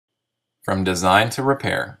From design to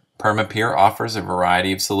repair, PermaPier offers a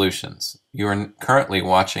variety of solutions. You are currently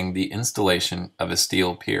watching the installation of a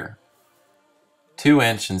steel pier.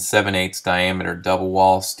 2-inch and 7/8 diameter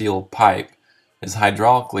double-wall steel pipe is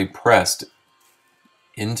hydraulically pressed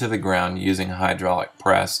into the ground using a hydraulic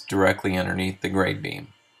press directly underneath the grade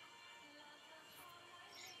beam.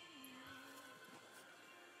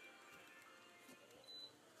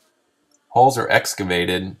 Holes are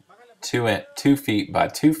excavated 2 feet by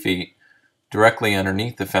 2 feet directly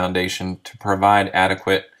underneath the foundation to provide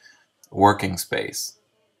adequate working space.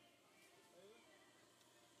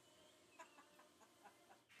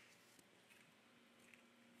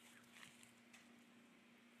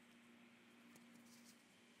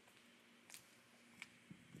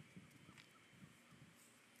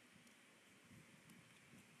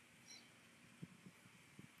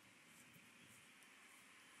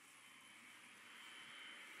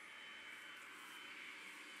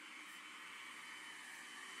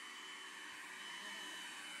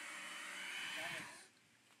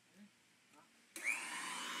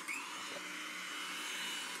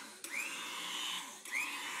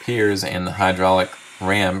 Piers and the hydraulic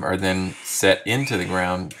ram are then set into the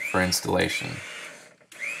ground for installation.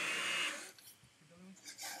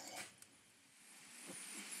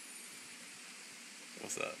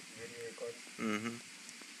 What's up? Mm-hmm.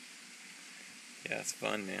 Yeah, it's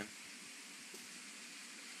fun, man.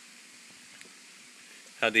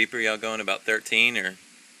 How deep are y'all going? About 13 or?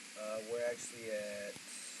 We're actually at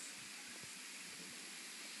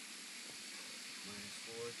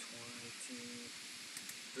 -4,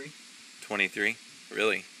 23?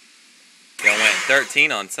 Really? Y'all went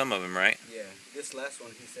 13 on some of them, right? Yeah, this last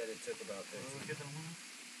one he said it took about 13.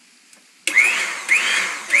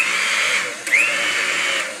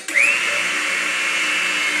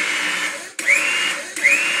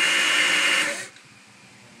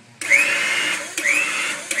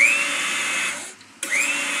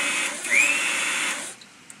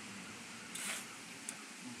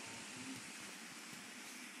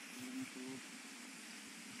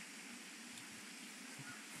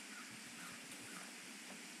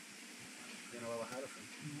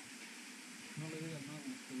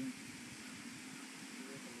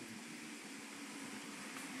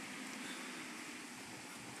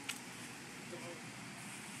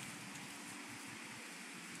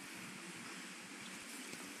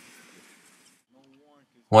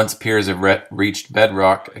 Once piers have reached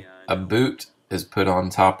bedrock, a boot is put on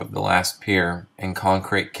top of the last pier and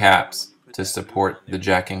concrete caps to support the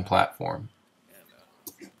jacking platform.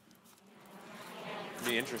 It'd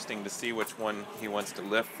be interesting to see which one he wants to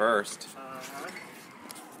lift first.